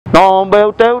No, hombre,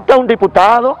 usted es un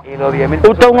diputado. Y los 10.000 pesos.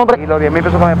 Usted es un hombre. Y los 10.000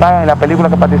 pesos que me pagan en la película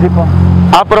que participo.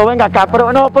 Ah, pero venga acá,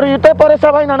 pero no, pero ¿y usted por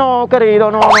esa vaina? No, querido,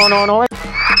 no.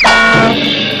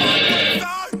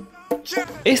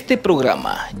 Este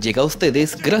programa llega a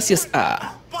ustedes gracias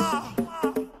a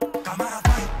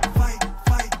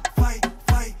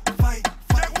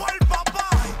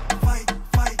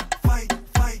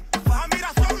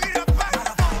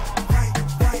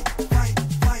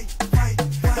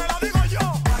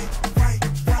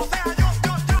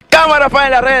Cámara Fan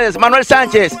en las redes, Manuel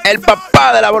Sánchez, el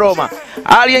papá de la broma.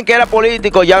 Alguien que era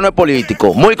político, ya no es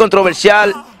político. Muy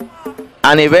controversial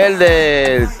a nivel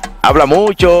de... Habla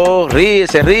mucho,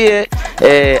 se ríe,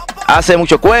 hace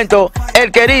mucho cuento.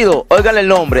 El Querido, oigan el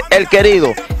nombre, El Querido,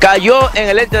 cayó en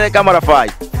el ente de Cámara Fan.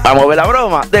 Vamos a ver la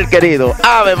broma del Querido.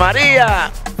 ¡Ave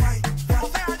María!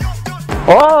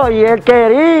 ¡Oye, El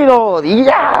Querido!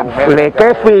 ¡Diable,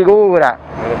 qué figura!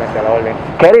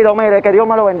 Querido, mire, que Dios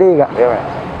me lo bendiga.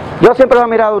 Yo siempre lo he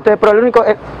mirado a usted, pero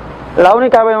la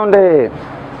única vez donde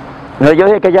yo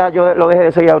dije que ya yo lo dejé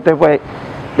de seguir a usted fue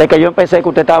de que yo empecé, que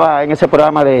usted estaba en ese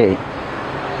programa de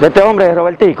este hombre, de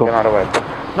Robertico. ¿Qué más, Roberto?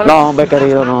 No, hombre,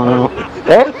 querido, no.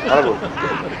 ¿Eh?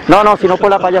 No, si no por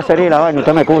la payasería, la vaina,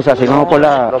 usted me excusa, si no por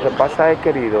la... Lo que pasa es,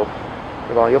 querido,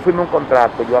 que cuando yo firme un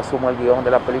contrato, yo asumo el guión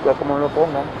de la película como me lo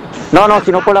pongan. No,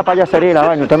 si no por la payasería, la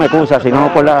vaina, usted me excusa, si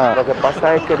no por la... Lo que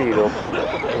pasa es, querido,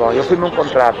 que cuando yo firme un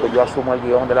contrato, yo asumo el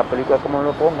guión de la película como me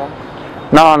lo pongan.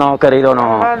 No, querido,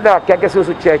 no. Anda, que hay que hacer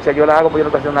su checha, yo la hago porque yo no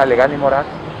estoy haciendo nada legal ni moral.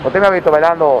 ¿Usted me ha visto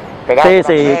bailando, pegando?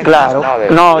 Sí, claro.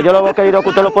 No, yo lo veo, querido, que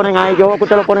usted lo ponen ahí,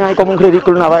 como un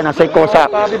ridículo, una vaina, hacer cosas.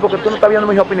 No, papi, porque tú no estás viendo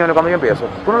mis opiniones cuando yo empiezo.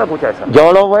 ¿Tú no la escuchas esa?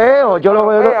 Yo lo veo.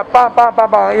 Vea,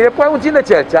 y después un chin de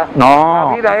checha. No.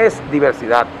 La vida es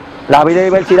diversidad. La vida es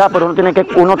diversidad, pero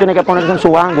uno tiene que ponerse en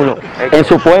su ángulo, en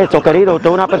su puesto, querido. Usted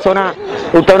es una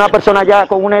persona ya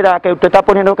con una edad que usted está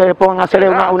poniendo que le pongan a hacerle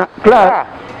una...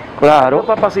 Claro.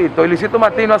 Papacito, y Luisito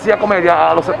Martino hacía comedia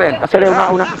a los 70. Hacerle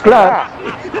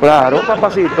claro.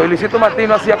 Papacito, y Luisito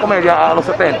Martino hacía comedia a los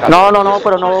 70. No,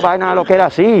 pero no vaina lo que era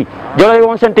así. Yo le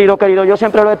digo en sentido, querido, yo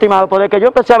siempre lo he estimado, porque que yo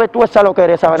empecé a ver tú esa lo que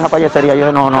eres, esa vaina payasería, yo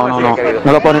dije, no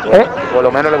lo pones. Por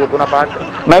lo menos le gustó una parte.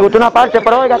 Me gustó una parte,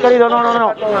 pero oiga, querido,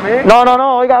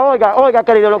 no, oiga,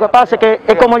 querido, lo que pasa es que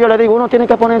es como yo le digo, uno tiene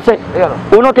que ponerse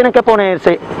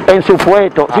en su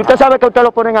puesto. Si usted sabe que usted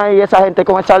lo ponen ahí, esa gente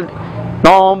con esa...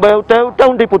 No, hombre, usted es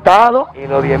un diputado. Y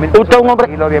los 10.000 pesos. Usted es un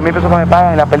hombre. Y los 10.000 pesos que me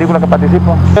pagan en la película que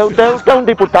participo. Usted es un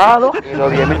diputado. Y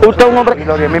los 10.000 pesos. Usted es un hombre. Y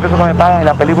los 10.000 pesos que me pagan en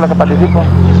la película que participo.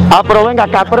 Ah, pero venga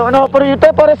acá, pero ¿y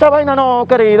usted por esa vaina? No,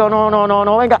 querido,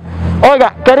 no, venga.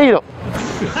 Oiga, querido.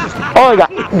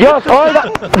 Yo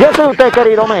soy usted,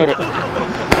 querido, mire.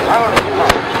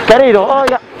 Querido,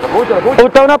 oiga.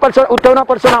 Usted es una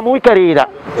persona muy querida.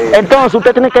 Sí. Entonces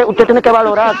usted tiene que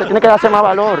valorarse, tiene que darse más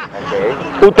valor.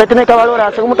 Okay. Usted tiene que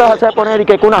valorarse. ¿Cómo te vas a hacer poner y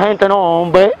que una gente no,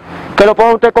 hombre? Que lo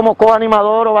ponga usted como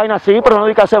coanimador o vaina así, pero no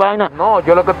diga que hace vaina. No,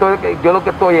 yo lo que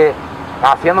estoy es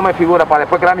haciéndome figura para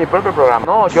después crear mi propio programa.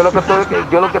 No, yo lo que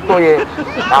estoy es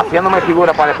haciéndome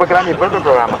figura para después crear mi propio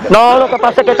programa. No, lo que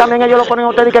pasa es que también ellos lo ponen a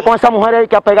usted y que con esa mujer hay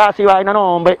que apegarse y vaina,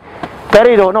 no, hombre.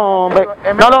 Querido, no, hombre.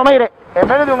 No, mire. En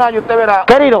menos de un año usted verá.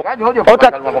 Querido,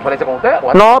 otra una conferencia con usted.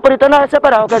 No, pero usted no es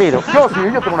desesperado, querido. Yo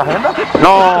tengo una agenda.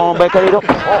 No, hombre, querido.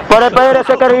 Pero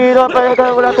espérese, querido,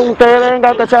 espérese que usted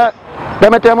venga, que sea.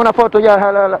 Déjame tirarme una foto ya,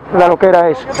 la loquera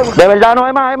es. De verdad, no,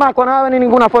 es más, cuando no va a venir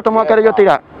ninguna foto me voy a querer yo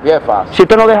tirar. Bien fácil. Si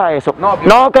usted no deja eso.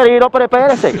 No, querido, pero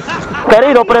espérese.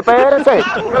 Querido, pero espérese.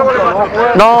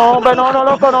 No, hombre, no,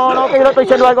 loco, no, que yo le estoy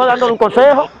diciendo algo, dándole un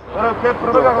consejo.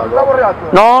 ¿Está borracho?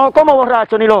 No, ¿cómo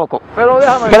borracho ni loco? Pero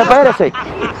déjame. Pero espérese.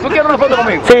 ¿Tú quieres una foto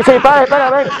conmigo? Sí, espera,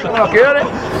 ven. ¿Tú la quieres?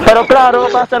 Pero claro,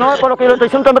 pasa, no, por lo que yo le estoy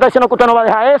diciendo, usted me está diciendo que usted no va a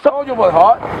dejar eso. No, yo voy a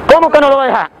dejar. ¿Cómo que no lo va a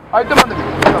dejar? Ahí te mando.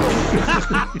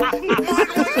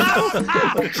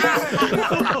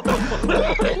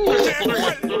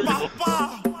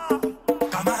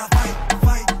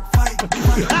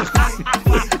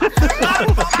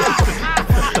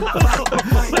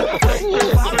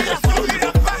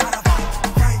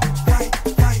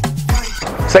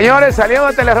 Señores, saliendo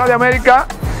de Teleradio América,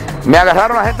 me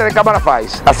agarraron la gente de Cámara Fan.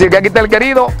 Así que aquí está el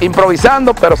Querido,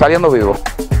 improvisando, pero saliendo vivo.